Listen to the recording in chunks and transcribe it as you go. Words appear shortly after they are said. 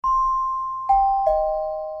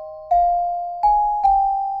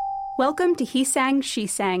Welcome to He Sang, She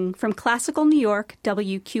Sang from Classical New York,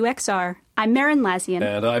 WQXR. I'm Merrin Lazyan.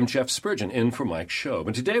 And I'm Jeff Spurgeon, in for Mike Shobe.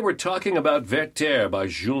 And today we're talking about Werther by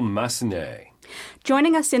Jules Massenet.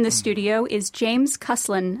 Joining us in the studio is James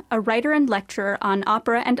Kuslan, a writer and lecturer on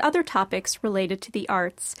opera and other topics related to the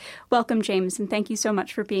arts. Welcome, James, and thank you so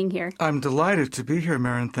much for being here. I'm delighted to be here,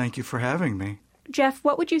 Merrin. Thank you for having me. Jeff,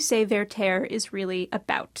 what would you say Werther is really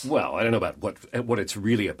about? Well, I don't know about what it's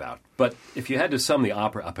really about, but if you had to sum the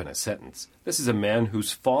opera up in a sentence, this is a man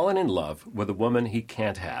who's fallen in love with a woman he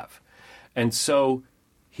can't have, and so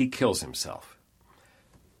he kills himself.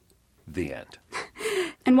 The end.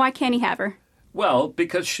 And why can't he have her? Well,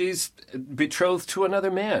 because she's betrothed to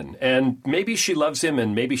another man, and maybe she loves him,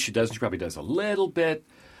 and maybe she doesn't. She probably does a little bit,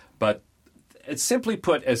 but it's simply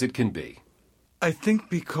put as it can be. I think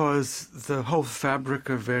because the whole fabric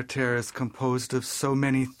of Werther is composed of so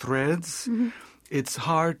many threads, it's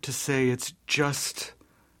hard to say it's just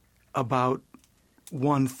about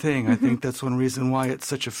one thing. I think that's one reason why it's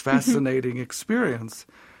such a fascinating experience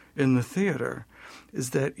in the theater, is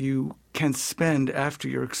that you can spend, after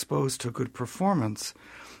you're exposed to a good performance,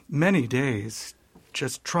 many days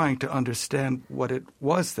just trying to understand what it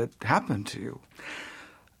was that happened to you.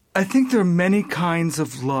 I think there are many kinds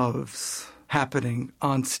of loves happening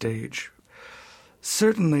on stage.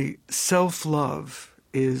 Certainly, self-love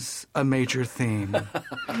is a major theme.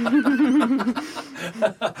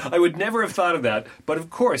 I would never have thought of that, but of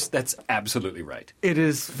course, that's absolutely right. It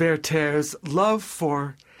is Werther's love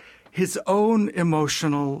for his own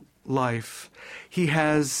emotional life. He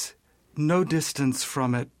has no distance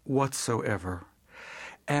from it whatsoever.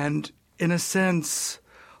 And in a sense,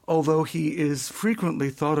 although he is frequently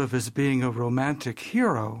thought of as being a romantic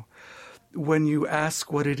hero, when you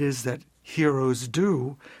ask what it is that heroes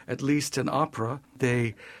do, at least in opera,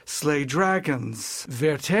 they slay dragons.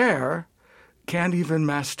 Werther can't even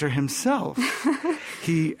master himself.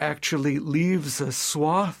 He actually leaves a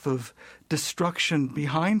swath of destruction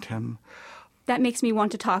behind him. That makes me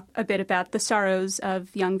want to talk a bit about The Sorrows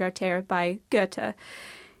of Young Werther by Goethe.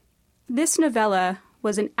 This novella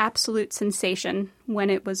was an absolute sensation when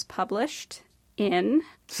it was published in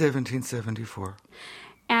 1774.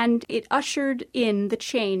 And it ushered in the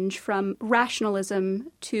change from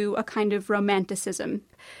rationalism to a kind of romanticism.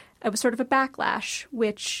 It was sort of a backlash,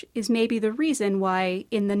 which is maybe the reason why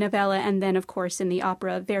in the novella and then, of course, in the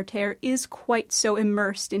opera, Werther is quite so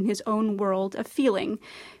immersed in his own world of feeling.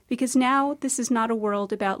 Because now this is not a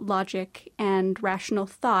world about logic and rational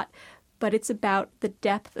thought, but it's about the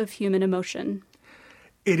depth of human emotion.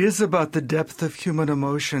 It is about the depth of human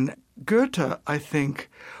emotion. Goethe, I think,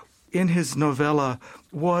 in his novella,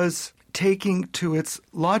 was taking to its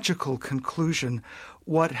logical conclusion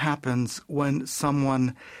what happens when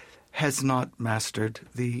someone has not mastered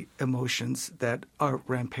the emotions that are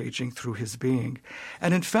rampaging through his being.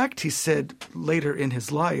 And in fact, he said later in his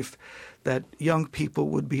life that young people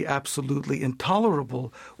would be absolutely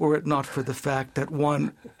intolerable were it not for the fact that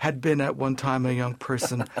one had been at one time a young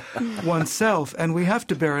person oneself. And we have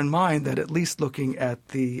to bear in mind that, at least looking at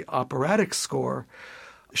the operatic score,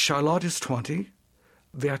 Charlotte is 20,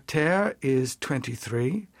 Werther is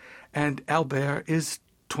 23, and Albert is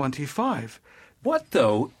 25. What,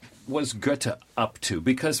 though, was Goethe up to?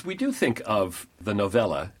 Because we do think of the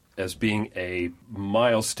novella as being a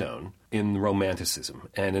milestone in Romanticism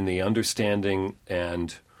and in the understanding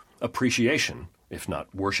and appreciation, if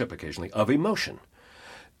not worship occasionally, of emotion.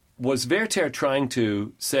 Was Werther trying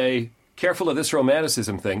to say, careful of this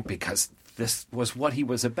Romanticism thing, because this was what he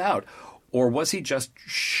was about? Or was he just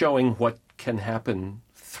showing what can happen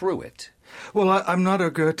through it? Well, I'm not a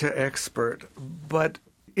Goethe expert, but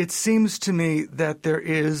it seems to me that there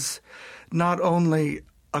is not only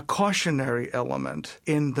a cautionary element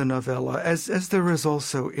in the novella, as there is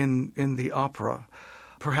also in the opera,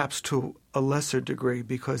 perhaps to a lesser degree,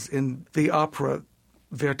 because in the opera,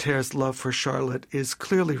 Werther's love for Charlotte is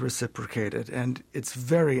clearly reciprocated, and it's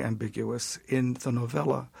very ambiguous in the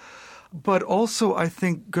novella. But also, I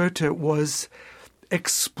think Goethe was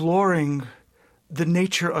exploring the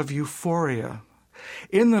nature of euphoria.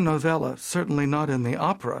 In the novella, certainly not in the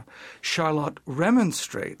opera, Charlotte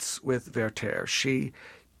remonstrates with Werther. She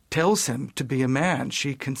tells him to be a man.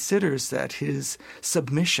 She considers that his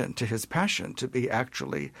submission to his passion to be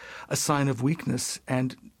actually a sign of weakness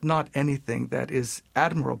and not anything that is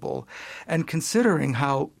admirable. And considering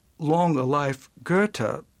how long a life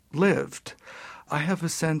Goethe lived, I have a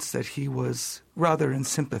sense that he was rather in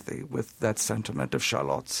sympathy with that sentiment of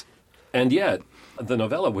Charlotte's. And yet, the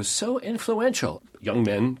novella was so influential. Young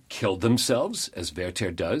men killed themselves, as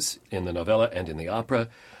Werther does in the novella and in the opera.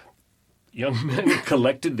 young men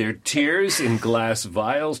collected their tears in glass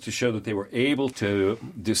vials to show that they were able to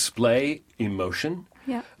display emotion.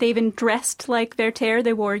 Yeah. They even dressed like Werther.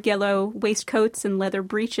 They wore yellow waistcoats and leather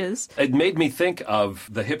breeches. It made me think of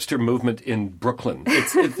the hipster movement in Brooklyn.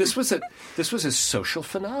 This was a social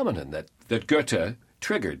phenomenon that Goethe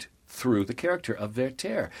triggered through the character of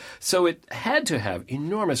Werther. So it had to have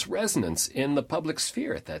enormous resonance in the public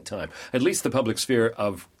sphere at that time, at least the public sphere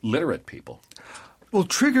of literate people. Well,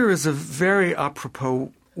 trigger is a very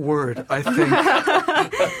apropos word, I think.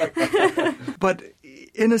 But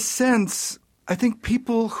in a sense, I think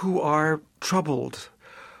people who are troubled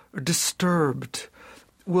or disturbed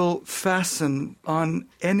will fasten on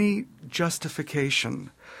any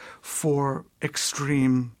justification for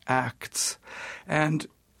extreme acts. And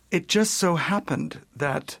it just so happened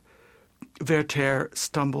that Werther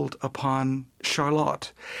stumbled upon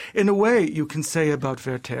Charlotte. In a way, you can say about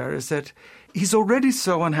Werther is that he's already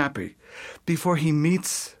so unhappy before he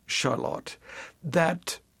meets Charlotte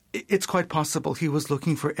that it's quite possible he was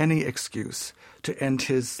looking for any excuse to end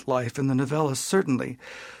his life. In the novella, certainly,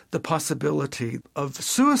 the possibility of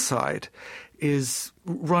suicide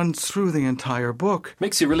runs through the entire book.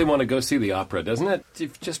 Makes you really want to go see the opera, doesn't it?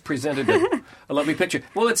 You've just presented a lovely picture.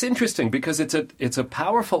 Well, it's interesting because it's a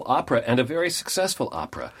powerful opera and a very successful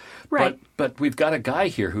opera. Right. But we've got a guy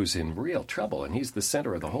here who's in real trouble, and he's the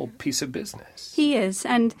center of the whole piece of business. He is,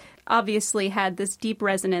 and obviously had this deep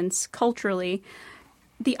resonance culturally.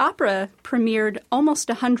 The opera premiered almost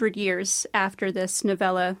 100 years after this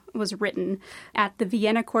novella was written at the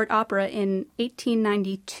Vienna Court Opera in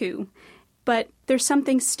 1892. But there's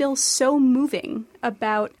something still so moving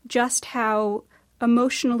about just how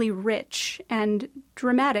emotionally rich and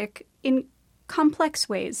dramatic in complex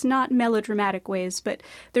ways, not melodramatic ways, but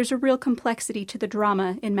there's a real complexity to the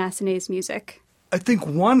drama in Massenet's music. I think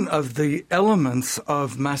one of the elements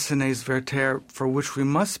of Massenet's Werther for which we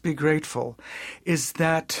must be grateful is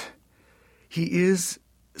that he is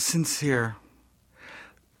sincere.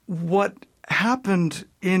 What happened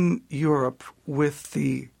in Europe with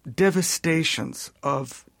the devastations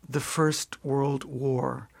of the First World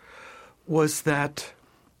War was that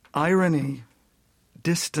irony,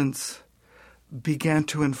 distance, began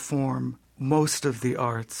to inform most of the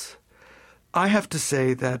arts. I have to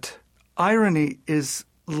say that irony is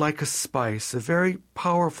like a spice, a very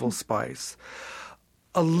powerful spice.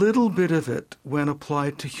 A little bit of it, when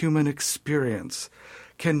applied to human experience,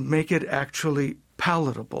 can make it actually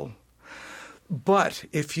palatable. But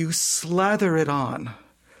if you slather it on,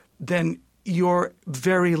 then your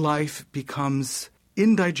very life becomes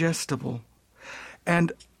indigestible.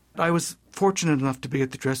 And I was fortunate enough to be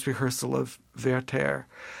at the dress rehearsal of Werther,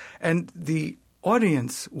 and the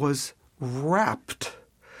audience was rapt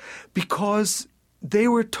because they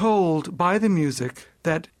were told by the music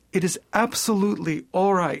that it is absolutely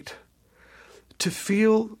all right to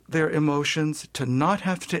feel their emotions, to not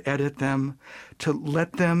have to edit them, to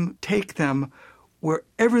let them take them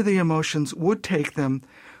wherever the emotions would take them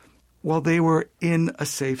while they were in a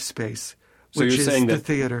safe space, which is the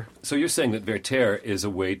theater. So you're saying that Werther is a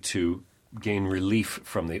way to gain relief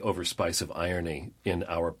from the overspice of irony in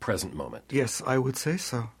our present moment? Yes, I would say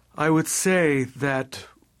so. I would say that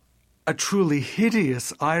a truly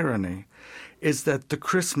hideous irony is that the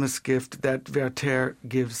Christmas gift that Werther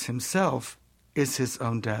gives himself is his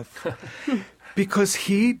own death. Because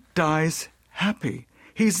he dies happy.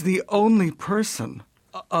 He's the only person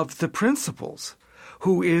of the principals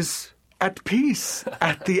who is at peace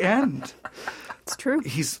at the end. It's true.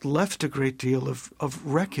 He's left a great deal of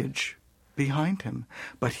wreckage behind him,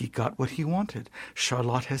 but he got what he wanted.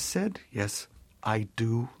 Charlotte has said, yes, I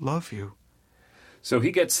do love you. So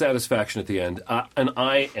he gets satisfaction at the end, and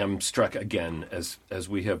I am struck again, as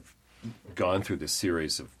we have gone through this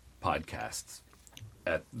series of podcasts,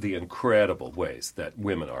 at the incredible ways that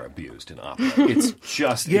women are abused in opera. It's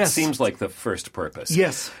just, yes. It seems like the first purpose.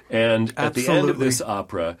 Yes, and at absolutely. the end of this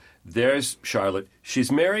opera, there's Charlotte.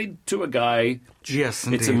 She's married to a guy. Yes,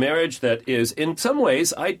 indeed. It's a marriage that is, in some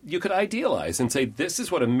ways, you could idealize and say, this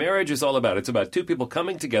is what a marriage is all about. It's about two people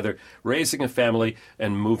coming together, raising a family,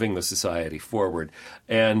 and moving the society forward.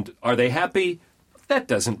 And are they happy? That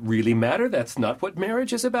doesn't really matter. That's not what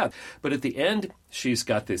marriage is about. But at the end, she's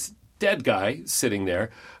got this dead guy sitting there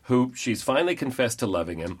who she's finally confessed to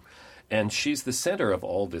loving him, and she's the center of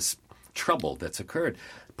all this trouble that's occurred.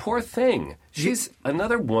 Poor thing. She's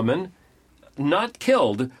another woman, not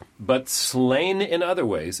killed, but slain in other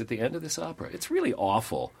ways at the end of this opera. It's really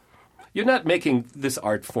awful. You're not making this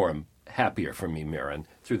art form happier for me, Merrin,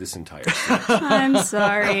 through this entire series. I'm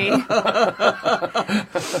sorry.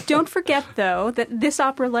 Don't forget, though, that this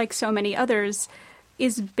opera, like so many others,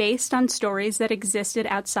 is based on stories that existed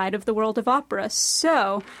outside of the world of opera.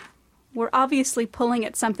 So we're obviously pulling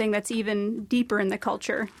at something that's even deeper in the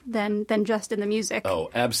culture than just in the music. Oh,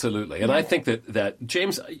 absolutely. And I think that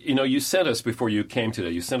James, you sent us, before you came today,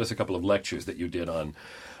 you sent us a couple of lectures that you did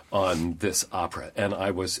on this opera. And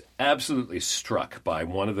I was absolutely struck by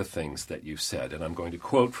one of the things that you said. And I'm going to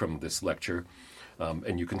quote from this lecture,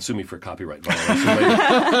 and you can sue me for copyright violation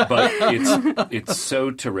later. But it's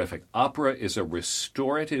so terrific. Opera is a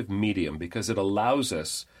restorative medium because it allows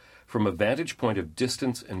us, from a vantage point of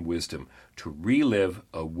distance and wisdom, to relive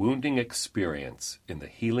a wounding experience in the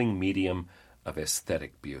healing medium of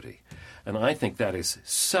aesthetic beauty. And I think that is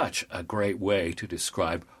such a great way to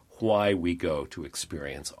describe why we go to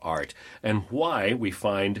experience art and why we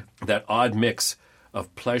find that odd mix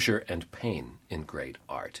of pleasure and pain in great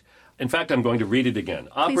art. In fact, I'm going to read it again.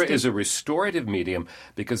 Opera is a restorative medium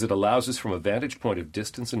because it allows us, from a vantage point of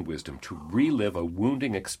distance and wisdom, to relive a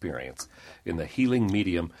wounding experience in the healing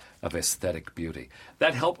medium of aesthetic beauty.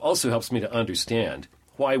 That also helps me to understand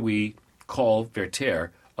why we call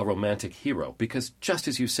Werther a romantic hero, because just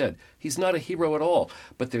as you said, he's not a hero at all,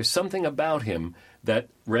 but there's something about him that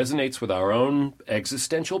resonates with our own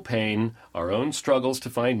existential pain, our own struggles to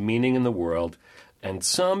find meaning in the world, and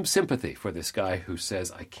some sympathy for this guy who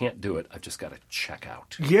says, I can't do it, I've just got to check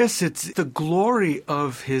out. Yes, it's the glory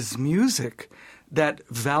of his music that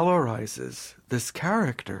valorizes this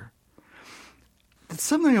character. It's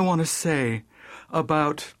something I want to say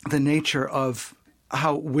about the nature of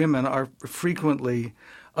how women are frequently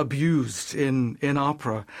abused in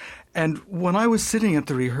opera. And when I was sitting at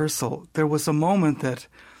the rehearsal, there was a moment that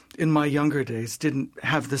in my younger days didn't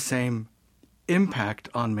have the same impact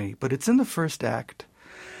on me, but it's in the first act.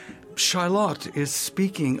 Charlotte is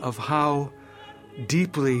speaking of how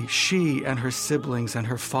deeply she and her siblings and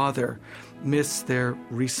her father miss their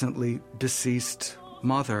recently deceased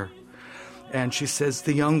mother. And she says,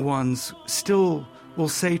 the young ones still will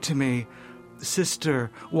say to me,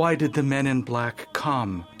 Sister, why did the men in black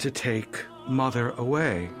come to take mother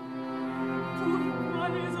away?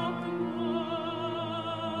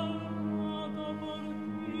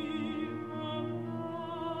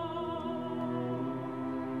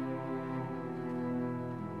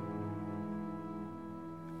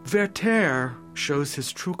 Werther shows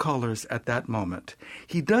his true colors at that moment.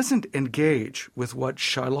 He doesn't engage with what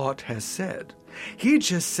Charlotte has said. He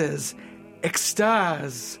just says,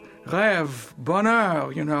 extase, rêve,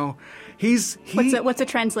 bonheur, What's a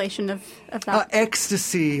translation of that?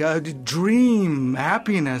 Ecstasy, a dream,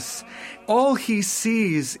 happiness. All he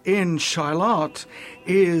sees in Charlotte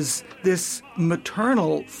is this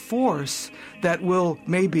maternal force that will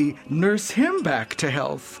maybe nurse him back to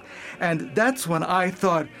health. And that's when I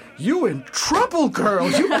thought, you in trouble, girl.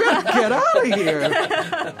 You better get out of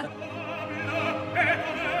here.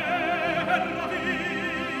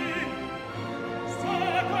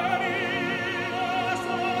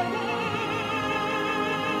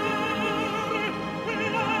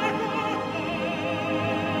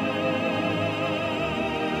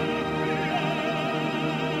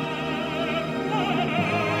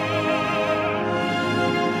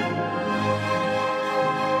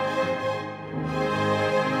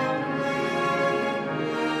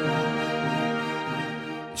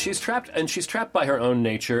 She's trapped by her own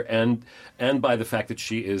nature and by the fact that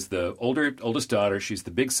she is the oldest daughter. She's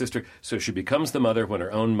the big sister, so she becomes the mother when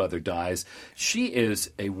her own mother dies. She is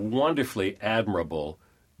a wonderfully admirable,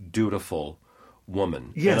 dutiful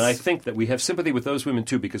woman. Yes. And I think that we have sympathy with those women,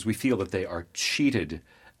 too, because we feel that they are cheated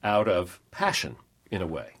out of passion, in a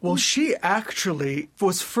way. Well, she actually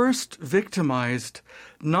was first victimized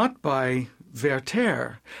not by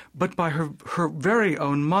Werther, but by her very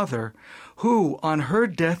own mother, who, on her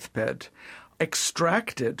deathbed,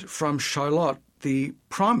 extracted from Charlotte the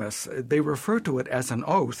promise, they refer to it as an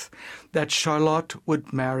oath, that Charlotte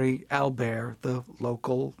would marry Albert, the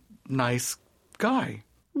local nice guy.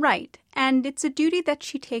 Right, and it's a duty that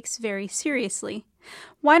she takes very seriously.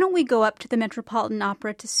 Why don't we go up to the Metropolitan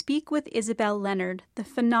Opera to speak with Isabel Leonard, the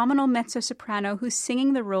phenomenal mezzo-soprano who's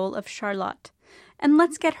singing the role of Charlotte, and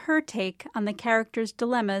let's get her take on the character's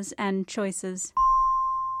dilemmas and choices.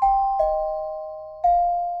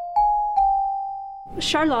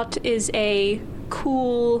 Charlotte is a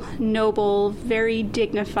cool, noble, very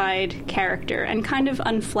dignified character and kind of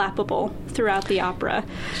unflappable throughout the opera.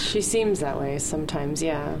 She seems that way sometimes,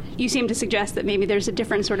 yeah. You seem to suggest that maybe there's a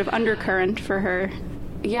different sort of undercurrent for her.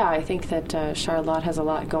 Yeah, I think that Charlotte has a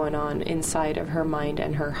lot going on inside of her mind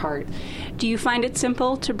and her heart. Do you find it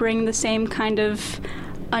simple to bring the same kind of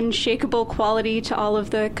unshakable quality to all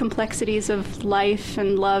of the complexities of life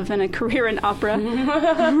and love and a career in opera?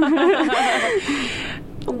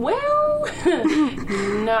 Well,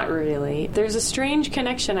 not really. There's a strange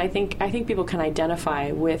connection. I think people can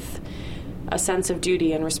identify with a sense of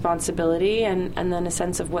duty and responsibility, and then a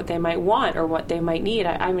sense of what they might want or what they might need.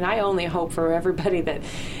 I mean, I only hope for everybody that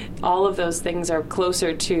all of those things are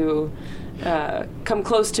closer to, come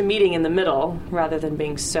close to meeting in the middle rather than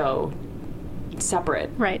being so separate.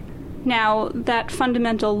 Right. Now, that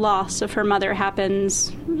fundamental loss of her mother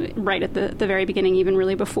happens right at the very beginning, even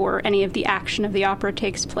really before any of the action of the opera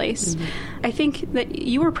takes place. Mm-hmm. I think that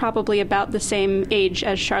you were probably about the same age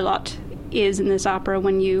as Charlotte is in this opera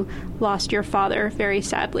when you lost your father very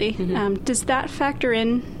sadly. Mm-hmm. Does that factor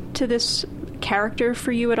in to this character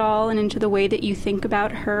for you at all, and into the way that you think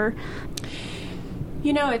about her?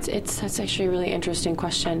 You know, that's actually a really interesting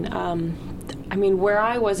question. I mean, where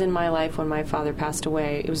I was in my life when my father passed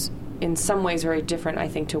away, it was in some ways very different, I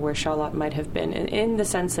think, to where Charlotte might have been, in the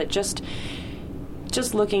sense that just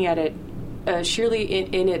looking at it, surely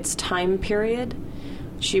in its time period,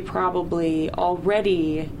 she probably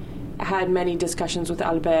already had many discussions with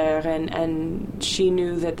Albert, and she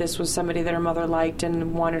knew that this was somebody that her mother liked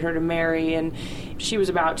and wanted her to marry, and she was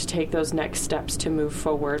about to take those next steps to move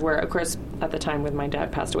forward, where, of course, at the time when my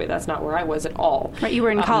dad passed away, that's not where I was at all. Right, you were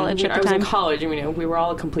in college at the time. I was in college. I mean, we were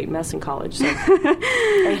all a complete mess in college, so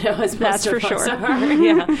I know, as that's for sure.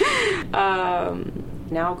 Yeah.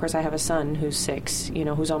 Now, of course, I have a son who's 6,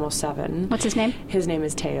 who's almost 7. What's his name? His name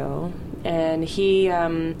is Theo, and he...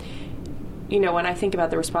 when I think about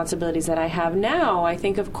the responsibilities that I have now, I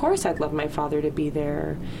think, of course, I'd love my father to be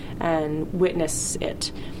there and witness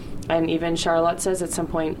it. And even Charlotte says at some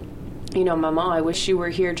point, Mama, I wish you were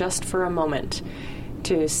here just for a moment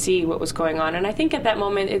to see what was going on. And I think at that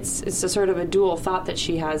moment, it's a sort of a dual thought that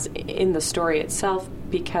she has in the story itself,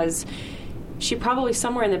 because she probably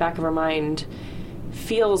somewhere in the back of her mind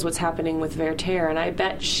feels what's happening with Werther, and I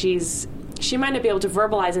bet she might not be able to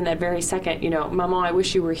verbalize in that very second, Mama, I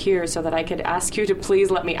wish you were here so that I could ask you to please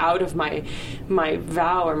let me out of my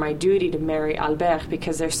vow or my duty to marry Albert,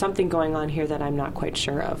 because there's something going on here that I'm not quite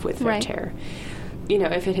sure of with Werther.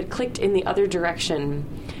 Right. If it had clicked in the other direction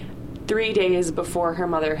 3 days before her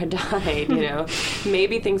mother had died,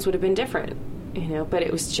 maybe things would have been different. But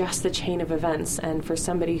it was just the chain of events, and for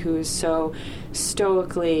somebody who is so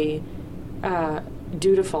stoically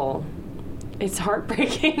dutiful, it's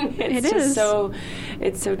heartbreaking. It's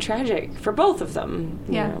so tragic for both of them.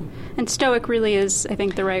 Yeah, and stoic really is, I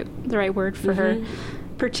think, the right word for her.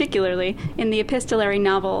 Particularly in the epistolary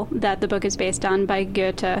novel that the book is based on by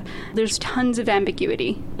Goethe, there's tons of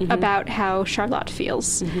ambiguity about how Charlotte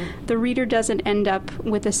feels. The reader doesn't end up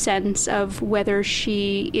with a sense of whether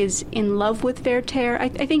she is in love with Werther. I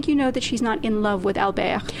think you know that she's not in love with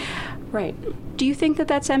Albert. Right. Do you think that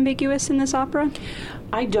that's ambiguous in this opera?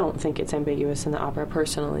 I don't think it's ambiguous in the opera,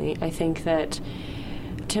 personally. I think that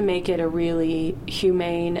to make it a really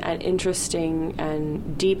humane and interesting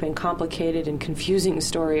and deep and complicated and confusing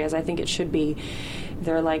story, as I think it should be,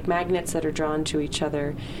 they're like magnets that are drawn to each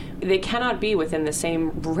other. They cannot be within the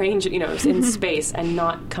same range, in space and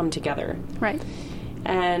not come together. Right.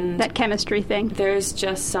 And that chemistry thing. There's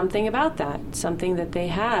just something about that, something that they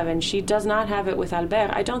have, and she does not have it with Albert.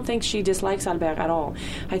 I don't think she dislikes Albert at all.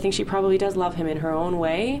 I think she probably does love him in her own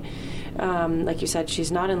way. Like you said,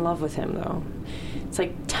 she's not in love with him, though. It's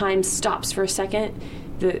like time stops for a second.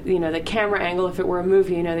 The camera angle, if it were a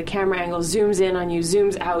movie, the camera angle zooms in on you,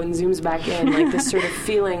 zooms out, and zooms back in, like this sort of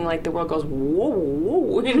feeling like the world goes, whoa,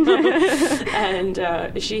 whoa,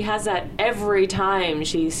 And she has that every time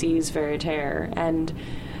she sees Werther. And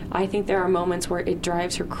I think there are moments where it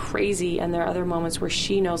drives her crazy, and there are other moments where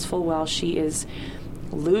she knows full well she is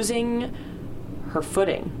losing her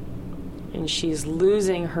footing, and she's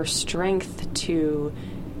losing her strength to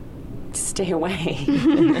stay away.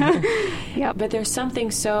 Yep. But there's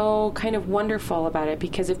something so kind of wonderful about it,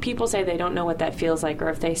 because if people say they don't know what that feels like, or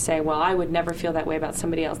if they say, well, I would never feel that way about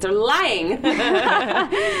somebody else, they're lying.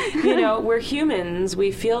 We're humans.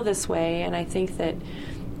 We feel this way, and I think that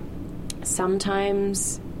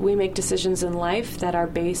sometimes we make decisions in life that are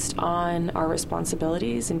based on our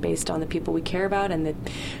responsibilities and based on the people we care about and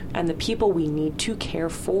the people we need to care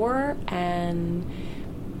for, and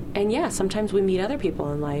yeah, sometimes we meet other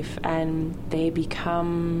people in life and they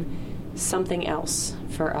become something else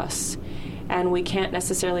for us. And we can't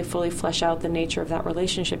necessarily fully flesh out the nature of that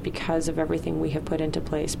relationship because of everything we have put into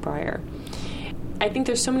place prior. I think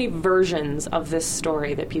there's so many versions of this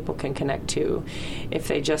story that people can connect to if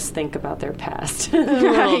they just think about their past a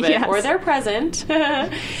little bit, yes, or their present,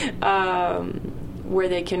 where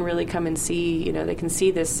they can really come and see, they can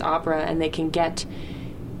see this opera and they can get,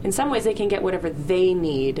 in some ways, they can get whatever they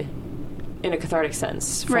need in a cathartic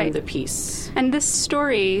sense from the piece. And this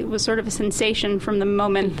story was sort of a sensation from the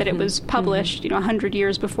moment that it was published, 100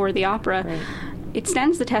 years before the opera. Right. It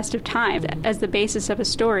stands the test of time as the basis of a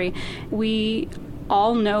story. We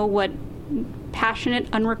all know what passionate,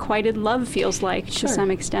 unrequited love feels like to some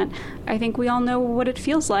extent. I think we all know what it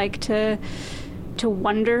feels like to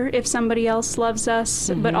wonder if somebody else loves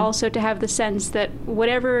us, but also to have the sense that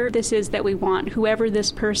whatever this is that we want, whoever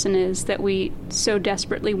this person is that we so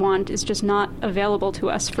desperately want, is just not available to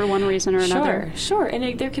us for one reason or another. Sure.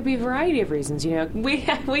 And there could be a variety of reasons.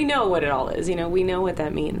 We know what it all is. We know what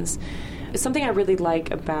that means. Something I really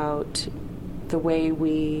like about the way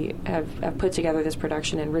we have put together this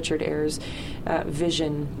production and Richard Eyre's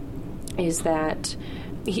vision is that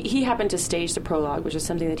he happened to stage the prologue, which is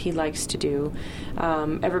something that he likes to do.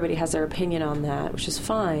 Everybody has their opinion on that, which is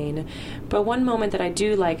fine. But one moment that I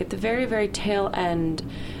do like, at the very, very tail end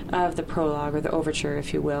of the prologue, or the overture,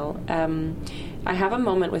 if you will, I have a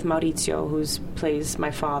moment with Maurizio, who plays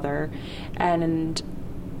my father, and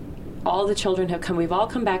all the children have come. We've all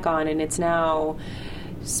come back on, and it's now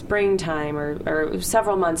springtime, or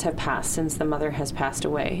several months have passed since the mother has passed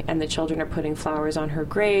away, and the children are putting flowers on her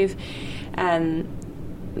grave, and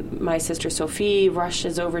my sister Sophie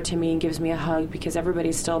rushes over to me and gives me a hug because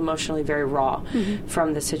everybody's still emotionally very raw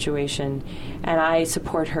from the situation, and I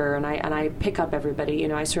support her, and I pick up everybody.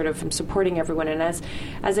 I sort of am supporting everyone, and as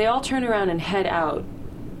they all turn around and head out,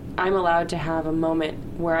 I'm allowed to have a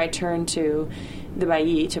moment where I turn to the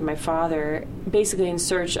bailli, to my father, basically in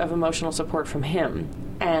search of emotional support from him,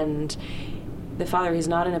 and the father is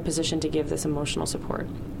not in a position to give this emotional support.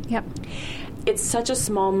 Yep. It's such a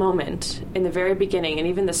small moment in the very beginning, and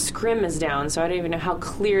even the scrim is down, so I don't even know how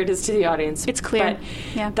clear it is to the audience. It's clear.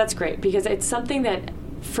 But that's great, because it's something that,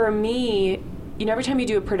 for me, every time you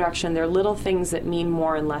do a production, there are little things that mean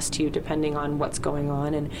more and less to you depending on what's going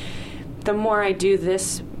on, and the more I do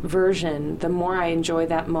this version, the more I enjoy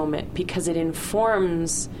that moment, because it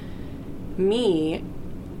informs me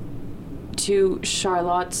to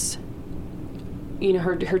Charlotte's,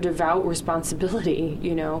 her devout responsibility.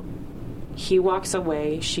 He walks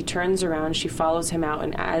away, she turns around, she follows him out,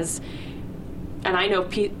 and I know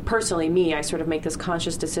personally, me, I sort of make this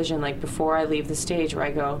conscious decision, like before I leave the stage, where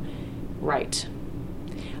I go, right,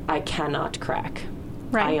 I cannot crack.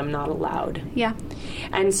 Right. I am not allowed. Yeah.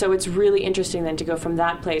 And so it's really interesting then to go from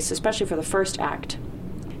that place, especially for the first act.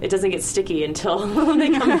 It doesn't get sticky until they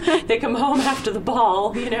come home after the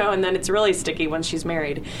ball, and then it's really sticky when she's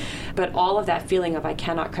married. But all of that feeling of I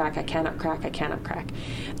cannot crack,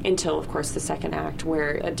 until, of course, the second act,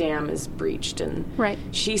 where a dam is breached, and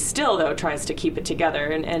she still, though, tries to keep it together,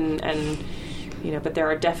 and but there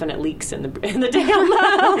are definite leaks in the dam.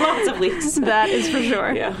 Lots of leaks. That is for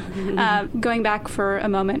sure. Yeah. Going back for a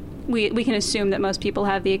moment, we can assume that most people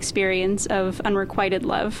have the experience of unrequited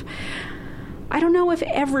love. I don't know if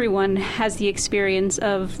everyone has the experience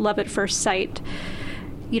of love at first sight.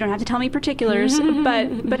 You don't have to tell me particulars,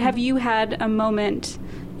 but have you had a moment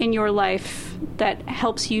in your life that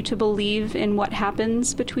helps you to believe in what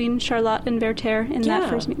happens between Charlotte and Werther in that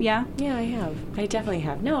first meeting? Yeah, I have. I definitely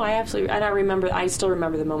have. No, I absolutely, and I still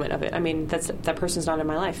remember the moment of it. I mean, that person's not in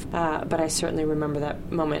my life, but I certainly remember that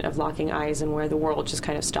moment of locking eyes and where the world just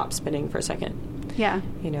kind of stopped spinning for a second. Yeah.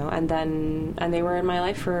 And they were in my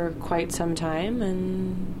life for quite some time,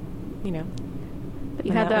 and But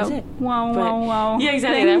you had that wow. Yeah,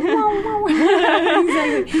 exactly.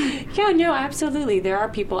 Exactly. Yeah, no, absolutely. There are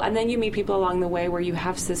people, and then you meet people along the way where you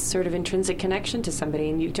have this sort of intrinsic connection to somebody,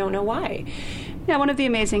 and you don't know why. Yeah, one of the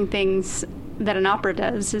amazing things that an opera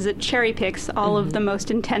does is it cherry picks all of the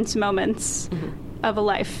most intense moments of a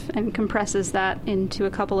life and compresses that into a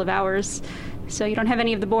couple of hours. So you don't have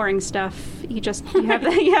any of the boring stuff. You have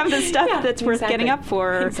the stuff that's worth getting up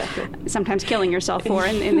for, or sometimes killing yourself for,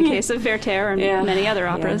 in the case of Werther and many other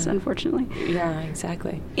operas, unfortunately. Yeah,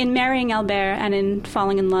 exactly. In marrying Albert and in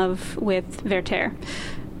falling in love with Werther,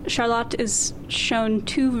 Charlotte is shown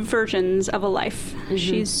two versions of a life.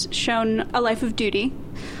 She's shown a life of duty,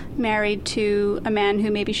 married to a man who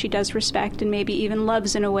maybe she does respect and maybe even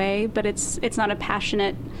loves in a way, but it's not a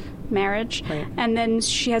passionate marriage. Right. And then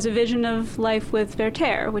she has a vision of life with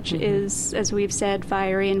Werther, which is, as we've said,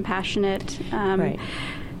 fiery and passionate. Right.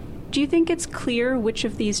 Do you think it's clear which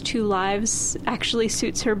of these two lives actually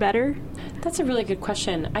suits her better? That's a really good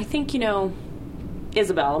question. I think,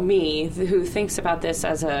 Isabel, me, who thinks about this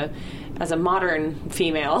as a modern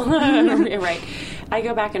female, right? I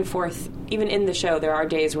go back and forth. Even in the show, there are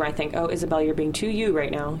days where I think, oh, Isabel, you're being too you right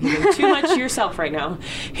now. You're being too much yourself right now.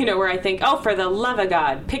 Where I think, oh, for the love of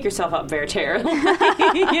God, pick yourself up, Werther.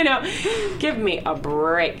 Give me a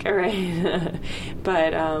break, right?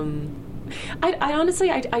 But I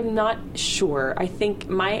honestly, I'm not sure. I think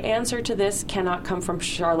my answer to this cannot come from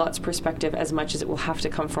Charlotte's perspective as much as it will have to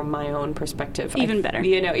come from my own perspective. Even better.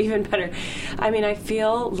 Even better. I mean, I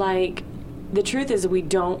feel like the truth is that we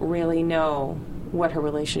don't really know what her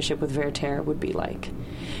relationship with Werther would be like.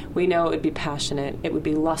 We know it would be passionate, it would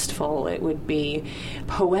be lustful, it would be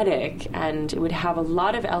poetic, and it would have a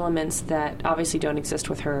lot of elements that obviously don't exist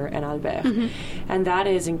with her and Albert. Mm-hmm. And that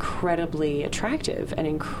is incredibly attractive and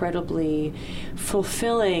incredibly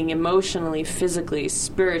fulfilling emotionally, physically,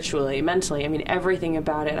 spiritually, mentally. I mean, everything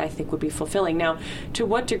about it I think would be fulfilling. Now, to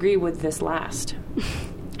what degree would this last?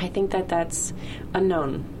 I think that that's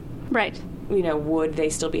unknown. Right. Would they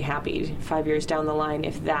still be happy 5 years down the line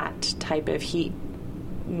if that type of heat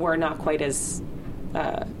were not quite as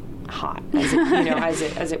hot as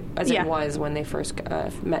it was when they first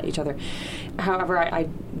met each other? However, I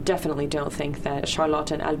definitely don't think that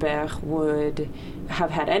Charlotte and Albert would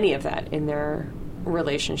have had any of that in their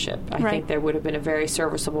relationship. I think there would have been a very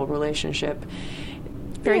serviceable relationship.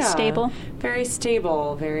 Very stable. Very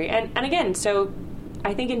stable. And again, so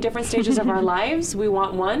I think in different stages of our lives, we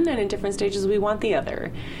want one, and in different stages, we want the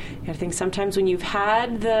other. I think sometimes when you've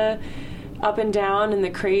had the up and down and the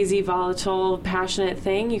crazy, volatile, passionate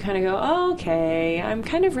thing, you kind of go, oh, okay, I'm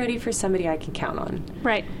kind of ready for somebody I can count on.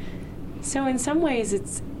 Right. So in some ways,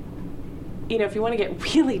 it's, if you want to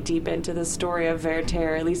get really deep into the story of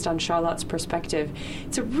Werther, at least on Charlotte's perspective,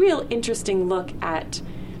 it's a real interesting look at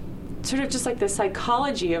sort of just like the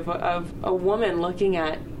psychology of a woman looking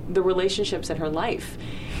at the relationships in her life.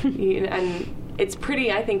 And it's pretty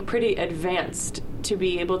advanced to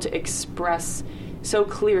be able to express so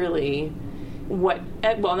clearly what,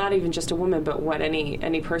 well, not even just a woman, but what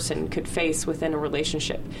any person could face within a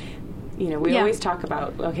relationship. We always talk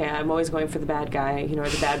about, okay, I'm always going for the bad guy, or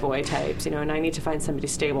the bad boy types, and I need to find somebody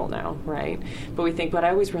stable now, right? But we think, but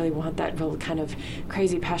I always really want that real kind of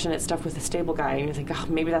crazy, passionate stuff with a stable guy. And you think, oh,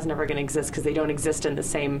 maybe that's never going to exist because they don't exist in the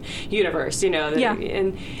same universe,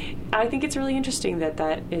 And I think it's really interesting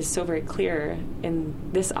that is so very clear in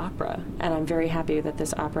this opera. And I'm very happy that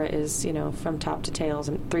this opera is, from top to tails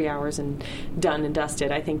in 3 hours and done and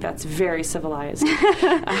dusted. I think that's very civilized.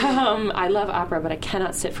 I love opera, but I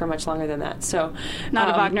cannot sit for much longer than that. So not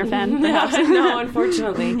a Wagner fan, perhaps. No,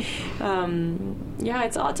 unfortunately.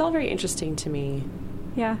 It's all very interesting to me.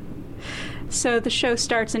 Yeah. So the show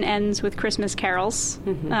starts and ends with Christmas carols.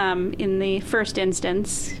 Mm-hmm. In the first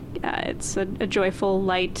instance, it's a joyful,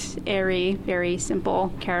 light, airy, very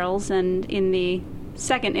simple carols, and in the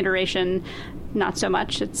second iteration, not so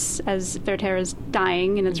much. It's as Werther is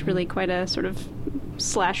dying, and it's really quite a sort of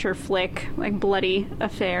slasher flick, like bloody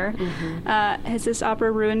affair. Mm-hmm. Has this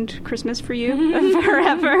opera ruined Christmas for you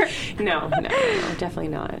forever? No, definitely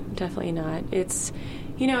not. Definitely not. It's,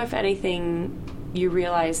 if anything, you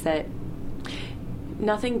realize that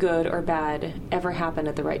nothing good or bad ever happened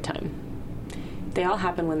at the right time. They all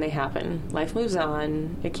happen when they happen. Life moves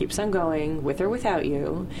on. It keeps on going, with or without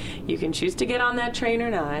you. You can choose to get on that train or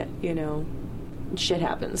not, Shit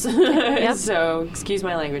happens. Yep. So, excuse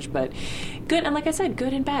my language, but good. And like I said,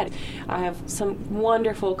 good and bad. I have some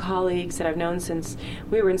wonderful colleagues that I've known since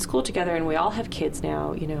we were in school together, and we all have kids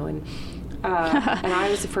now, and I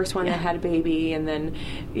was the first one that had a baby, and then,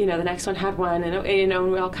 the next one had one, and,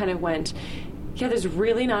 we all kind of went, yeah, there's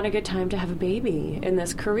really not a good time to have a baby in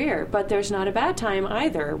this career, but there's not a bad time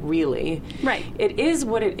either, really. Right. It is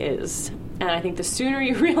what it is. And I think the sooner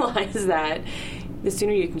you realize that, the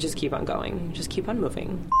sooner you can just keep on going, just keep on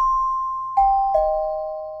moving.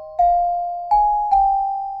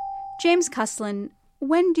 James Kuslan,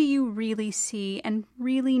 when do you really see and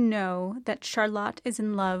really know that Charlotte is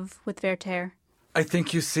in love with Werther? I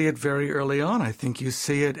think you see it very early on. I think you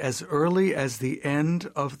see it as early as the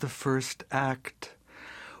end of the first act,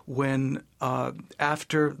 when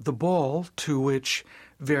after the ball to which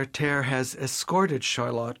Werther has escorted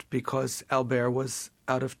Charlotte because Albert was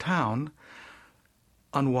out of town,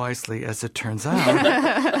 unwisely as it turns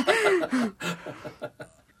out,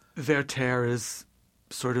 Werther is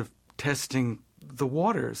sort of testing the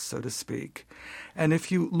waters, so to speak. And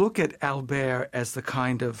if you look at Albert as the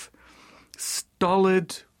kind of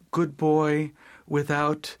stolid good boy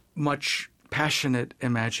without much passionate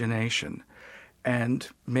imagination, and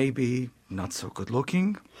maybe not so good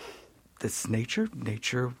looking, that's nature.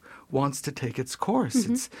 Nature wants to take its course.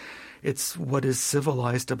 Mm-hmm. It's what is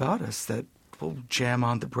civilized about us that will jam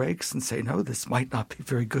on the brakes and say, no, this might not be a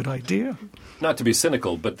very good idea. Not to be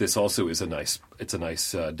cynical, but this also is a nice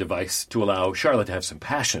device to allow Charlotte to have some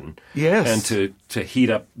passion. Yes. And to heat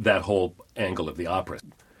up that whole angle of the opera.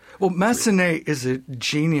 Well, Massenet is a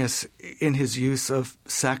genius in his use of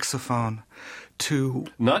saxophone to...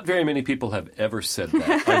 Not very many people have ever said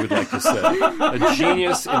that, I would like to say. A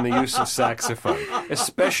genius in the use of saxophone,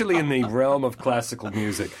 especially in the realm of classical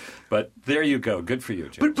music. But there you go. Good for you,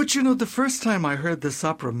 James. But you know, the first time I heard this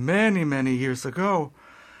opera many, many years ago,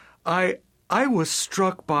 I was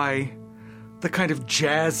struck by the kind of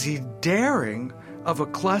jazzy daring of a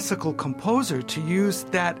classical composer to use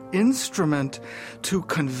that instrument to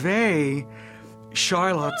convey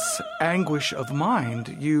Charlotte's anguish of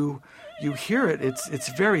mind. You hear it. It's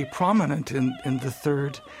very prominent in the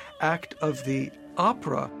third act of the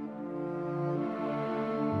opera.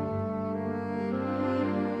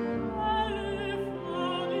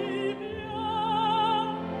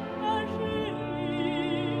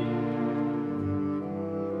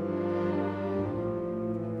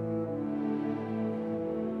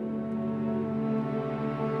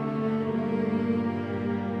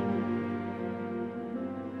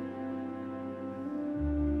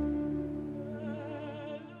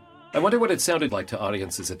 I wonder what it sounded like to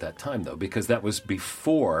audiences at that time, though, because that was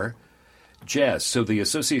before jazz. So the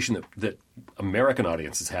association that American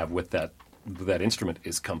audiences have with that instrument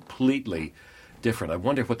is completely different. I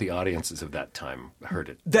wonder what the audiences of that time heard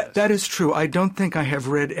it. That is true. I don't think I have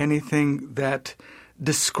read anything that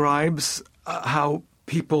describes how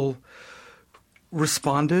people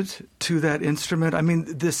responded to that instrument. I mean,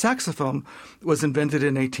 the saxophone was invented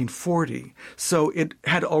in 1840, so it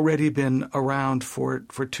had already been around for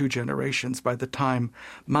 2 generations by the time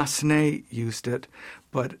Massenet used it,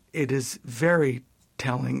 but it is very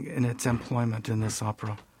telling in its employment in this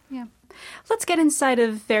opera. Yeah. Let's get inside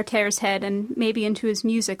of Werther's head and maybe into his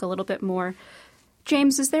music a little bit more.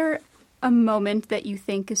 James, is there a moment that you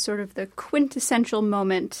think is sort of the quintessential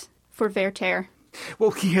moment for Werther?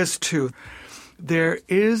 Well, he has 2. There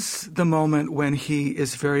is the moment when he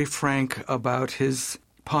is very frank about his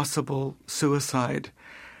possible suicide,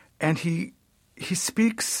 and he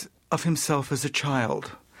speaks of himself as a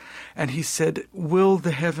child. And he said, "Will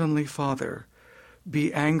the Heavenly Father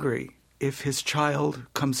be angry if his child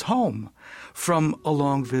comes home from a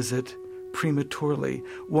long visit prematurely?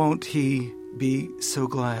 Won't he be so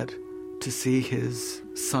glad to see his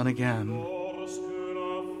son again?"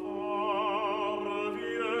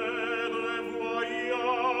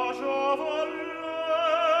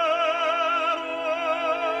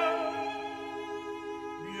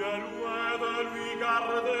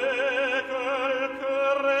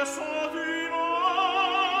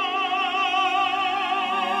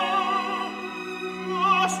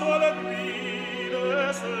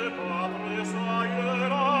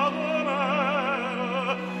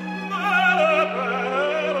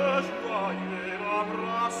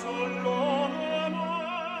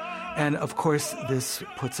 And of course, this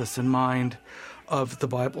puts us in mind of the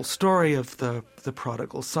Bible story of the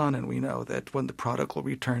prodigal son, and we know that when the prodigal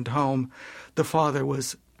returned home, the father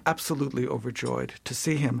was absolutely overjoyed to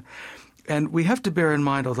see him. And we have to bear in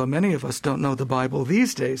mind, although many of us don't know the Bible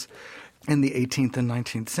these days, in the 18th and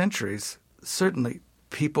 19th centuries, certainly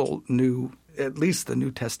people knew at least the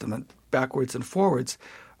New Testament backwards and forwards.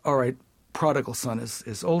 All right, prodigal son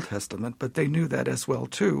is Old Testament, but they knew that as well,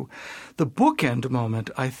 too. The bookend moment,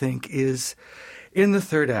 I think, is in the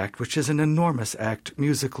third act, which is an enormous act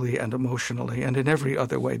musically and emotionally and in every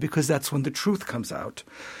other way, because that's when the truth comes out.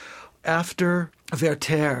 After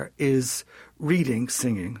Werther is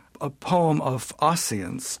singing a poem of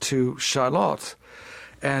Ossian's to Charlotte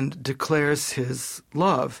and declares his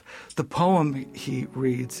love, the poem he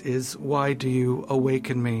reads is, "Why do you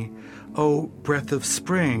awaken me, O breath of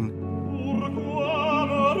spring?"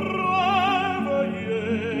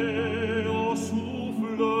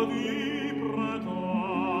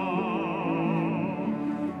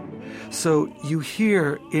 So you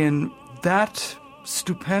hear in that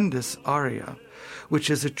stupendous aria,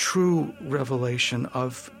 which is a true revelation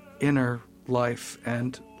of inner life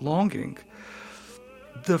and longing,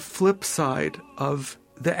 the flip side of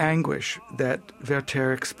the anguish that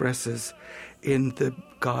Werther expresses in the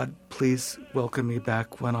 "God, please welcome me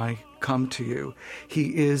back when I come to you."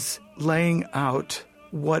 He is laying out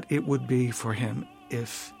what it would be for him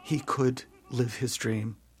if he could live his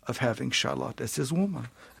dream of having Charlotte as his woman.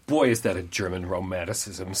 Boy, is that a German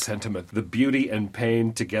romanticism sentiment. The beauty and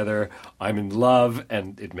pain together. I'm in love,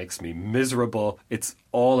 and it makes me miserable. It's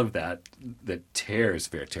all of that tears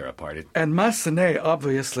Werther apart. And Massenet,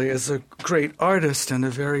 obviously, as a great artist and a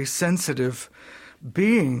very sensitive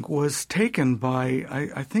being, was taken by,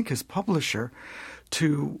 I think, his publisher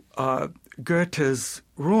to Goethe's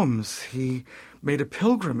rooms. He made a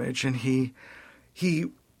pilgrimage, and he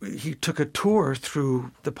took a tour through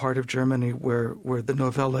the part of Germany where the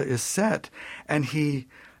novella is set, and he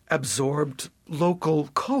absorbed local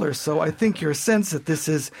color. So I think your sense that this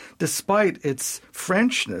is, despite its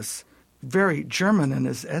Frenchness, very German in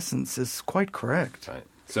its essence is quite correct. Right.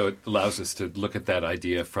 So it allows us to look at that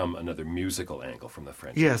idea from another musical angle, from the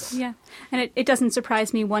French Yes. angle. Yeah. And it doesn't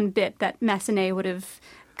surprise me one bit that Massenet would have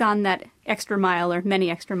gone that extra mile or many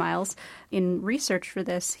extra miles in research for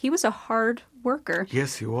this. He was a hard worker.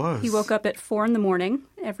 Yes, he was. He woke up at 4 a.m.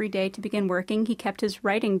 every day to begin working. He kept his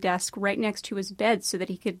writing desk right next to his bed so that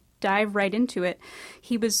he could dive right into it.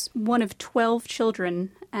 He was one of 12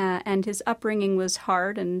 children, and his upbringing was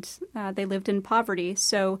hard, and they lived in poverty.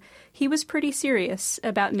 So he was pretty serious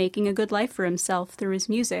about making a good life for himself through his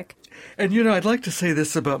music. And, I'd like to say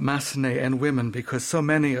this about Massenet and women, because so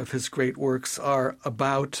many of his great works are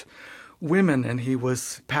about women, and he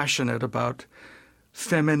was passionate about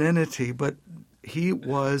femininity, but he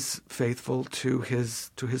was faithful to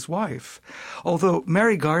his wife. Although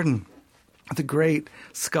Mary Garden, the great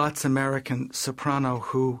Scots-American soprano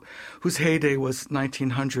whose heyday was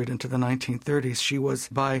 1900 into the 1930s, she was,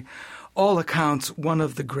 by all accounts, one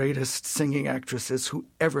of the greatest singing actresses who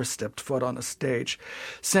ever stepped foot on a stage,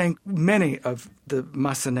 sang many of the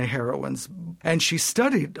Massenet heroines, and she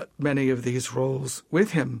studied many of these roles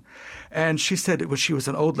with him. And she said when she was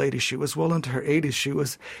an old lady, she was well into her 80s, she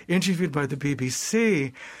was interviewed by the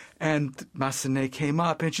BBC, and Massenet came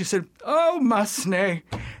up, and she said, "Oh, Massenet,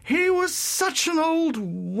 he was such an old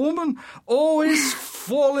woman, always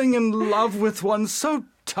falling in love with one, so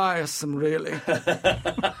tiresome, really."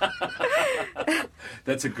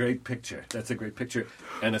 That's a great picture. That's a great picture,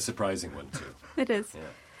 and a surprising one, too. It is. Yeah.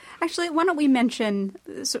 Actually, why don't we mention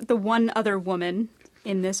the one other woman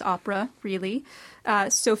in this opera, really,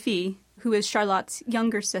 Sophie, who is Charlotte's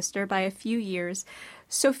younger sister by a few years.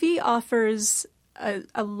 Sophie offers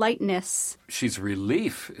a lightness. She's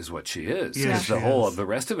relief, is what she is. Yes, The she whole is. of the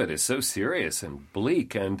rest of it is so serious and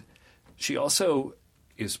bleak, and she also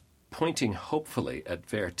is pointing hopefully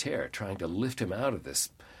at Werther, trying to lift him out of this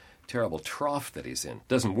terrible trough that he's in.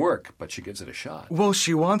 Doesn't work, but she gives it a shot. Well,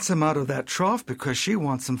 she wants him out of that trough because she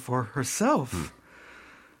wants him for herself.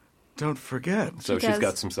 Don't forget. So She she's does.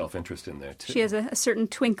 got some self-interest in there, too. She has a certain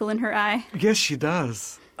twinkle in her eye. Yes, she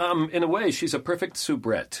does. In a way, she's a perfect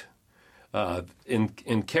soubrette.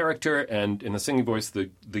 In character and in the singing voice, the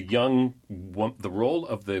role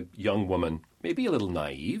of the young woman may be a little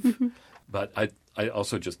naive, but I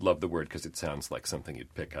also just love the word because it sounds like something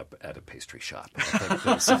you'd pick up at a pastry shop.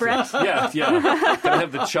 Soubrette. Yeah. Can I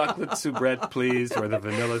have the chocolate soubrette, please, or the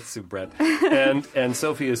vanilla soubrette? And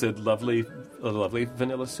Sophie is a lovely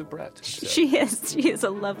vanilla soubrette. So. She is a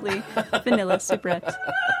lovely vanilla soubrette.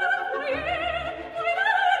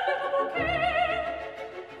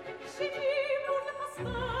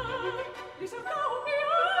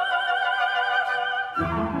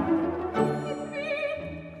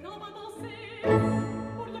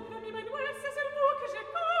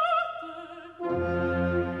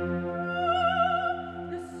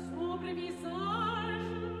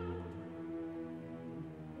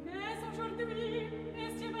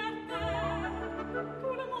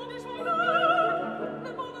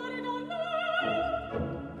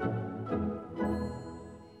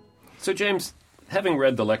 So, James, having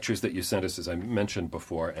read the lectures that you sent us, as I mentioned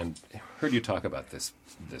before, and heard you talk about this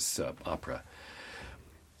opera,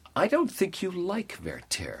 I don't think you like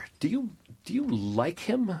Werther. Do you like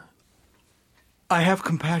him? I have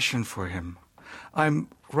compassion for him. I'm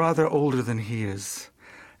rather older than he is,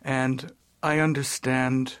 and I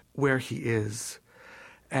understand where he is.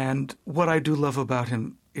 And what I do love about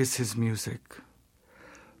him is his music.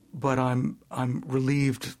 But I'm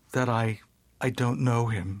relieved that I don't know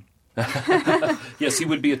him. Yes, he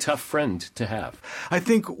would be a tough friend to have. I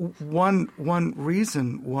think one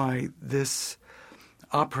reason why this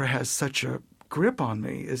opera has such a grip on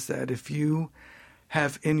me is that if you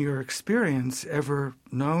have in your experience ever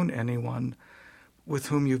known anyone with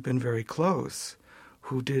whom you've been very close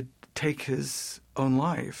who did take his own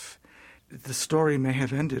life, the story may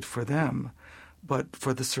have ended for them, but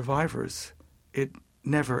for the survivors, it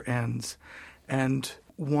never ends. And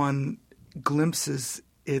one glimpses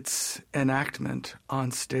its enactment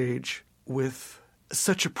on stage with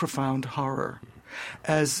such a profound horror.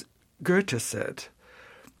 As Goethe said,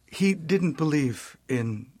 he didn't believe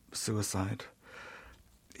in suicide.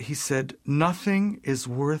 He said, "Nothing is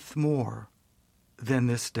worth more than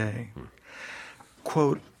this day."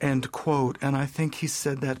 Quote, end quote. And I think he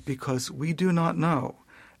said that because we do not know,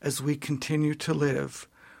 as we continue to live,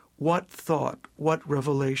 what thought, what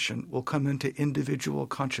revelation will come into individual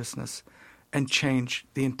consciousness and change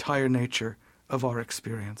the entire nature of our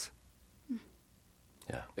experience.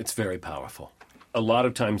 Yeah, it's very powerful. A lot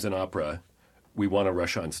of times in opera, we want to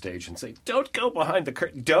rush on stage and say, don't go behind the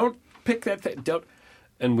curtain, don't pick that thing, don't.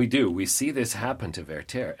 And we do. We see this happen to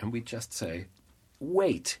Werther, and we just say,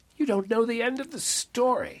 wait, you don't know the end of the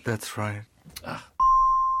story. That's right.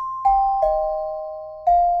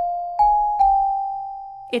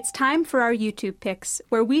 It's time for our YouTube picks,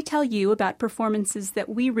 where we tell you about performances that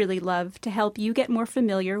we really love to help you get more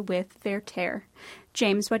familiar with Werther.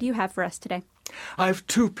 James, what do you have for us today? I have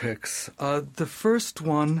 2 picks. The first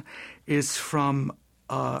one is from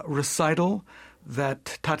a recital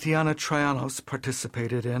that Tatiana Troyanos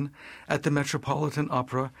participated in at the Metropolitan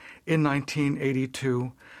Opera in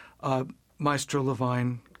 1982, Maestro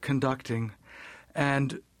Levine conducting.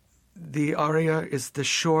 And the aria is the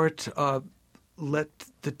short Let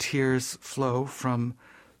the Tears Flow from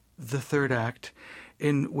the third act,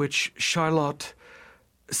 in which Charlotte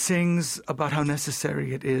sings about how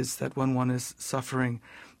necessary it is that when one is suffering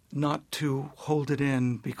not to hold it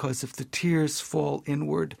in, because if the tears fall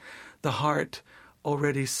inward, the heart,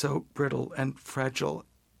 already so brittle and fragile,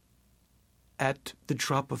 at the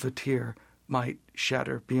drop of a tear might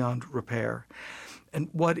shatter beyond repair. And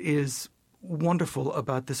what is wonderful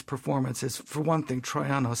about this performance is, for one thing,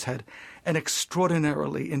 Troyanos had an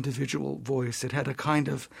extraordinarily individual voice. It had a kind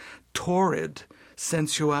of torrid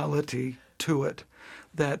sensuality to it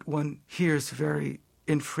that one hears very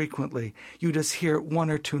infrequently. You just hear 1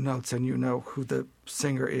 or 2 notes and you know who the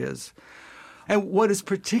singer is. And what is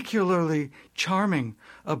particularly charming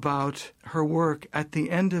about her work, at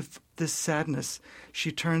the end of this sadness,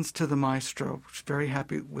 she turns to the maestro, she's very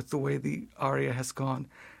happy with the way the aria has gone,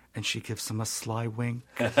 and she gives him a sly wink.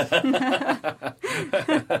 That's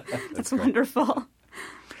wonderful.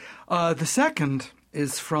 The second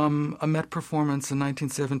is from a Met performance in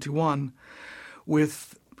 1971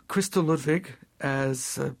 with Christa Ludwig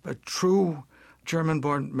as a true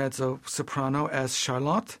German-born mezzo-soprano as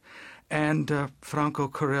Charlotte, and Franco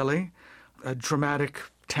Corelli, a dramatic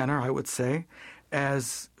tenor, I would say,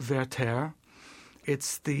 as Werther.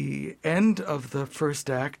 It's the end of the first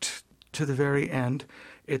act to the very end.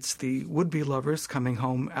 It's the would-be lovers coming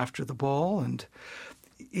home after the ball, and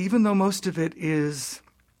even though most of it is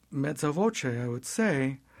mezzo voce, I would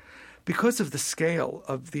say, because of the scale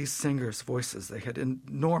of these singers' voices, they had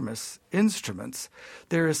enormous instruments,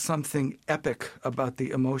 there is something epic about the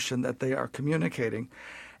emotion that they are communicating.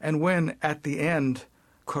 And when, at the end,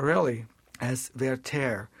 Corelli, as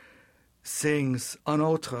Werther, sings un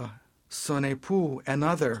autre, son époux,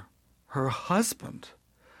 another, her husband,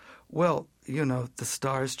 well, you know, the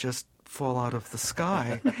stars just fall out of the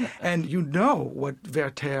sky. And you know what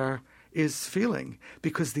Werther is feeling,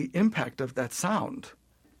 because the impact of that sound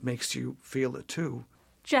makes you feel it too.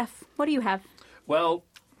 Jeff, what do you have? Well,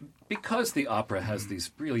 because the opera has these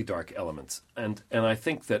really dark elements, and I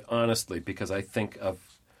think that, honestly, because I think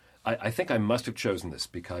I must have chosen this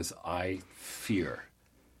because I fear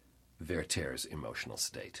Werther's emotional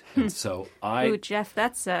state. And so Ooh, Jeff,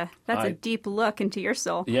 that's a deep look into your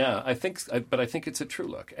soul. Yeah, but I think it's a true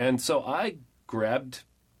look. And so I grabbed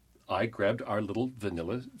our little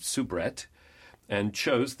vanilla soubrette and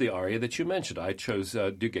chose the aria that you mentioned. I chose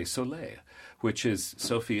Du Gai Soleil, which is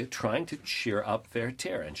Sophia trying to cheer up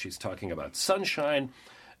Werther. And she's talking about sunshine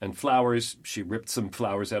and flowers. She ripped some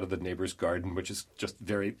flowers out of the neighbor's garden, which is just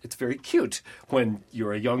very cute when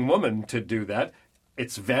you're a young woman to do that.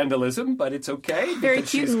 It's vandalism, but it's okay. Very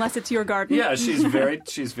cute unless it's your garden. Yeah, she's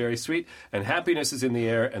very sweet. And happiness is in the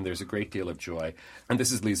air, and there's a great deal of joy. And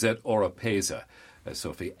this is Lisette Oropesa as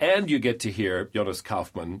Sophie. And you get to hear Jonas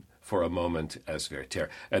Kaufmann for a moment as Werther.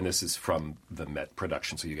 And this is from the Met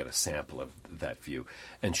production, so you get a sample of that view.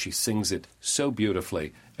 And she sings it so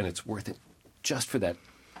beautifully, and it's worth it just for that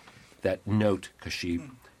note, because she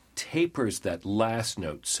tapers that last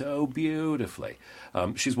note so beautifully.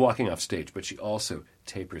 She's walking off stage, but she also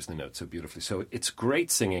tapers the note so beautifully. So it's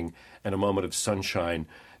great singing and a moment of sunshine,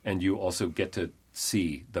 and you also get to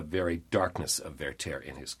see the very darkness of Werther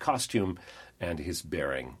in his costume and his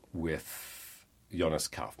bearing with Jonas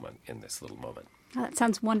Kaufmann in this little moment. Oh, that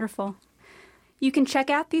sounds wonderful. You can check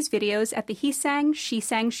out these videos at the He Sang, She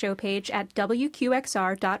Sang show page at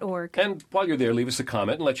wqxr.org. And while you're there, leave us a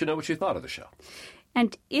comment and let you know what you thought of the show.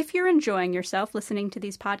 And if you're enjoying yourself listening to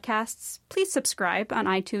these podcasts, please subscribe on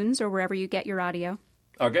iTunes or wherever you get your audio.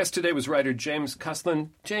 Our guest today was writer James Kuslan.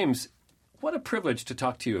 James, what a privilege to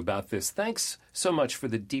talk to you about this. Thanks so much for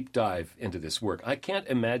the deep dive into this work. I can't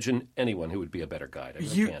imagine anyone who would be a better guide. I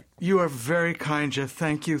really can't. You are very kind, Jeff.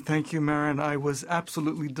 Thank you. Thank you, Merrin. I was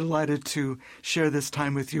absolutely delighted to share this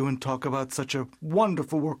time with you and talk about such a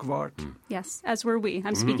wonderful work of art. Yes, as were we.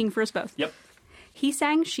 I'm speaking for us both. Yep. He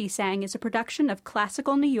Sang, She Sang is a production of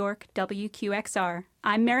Classical New York, WQXR.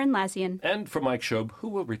 I'm Merrin Lazyan. And for Mike Schob, who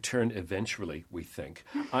will return eventually, we think,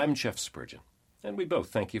 I'm Jeff Spurgeon. And we both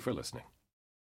thank you for listening.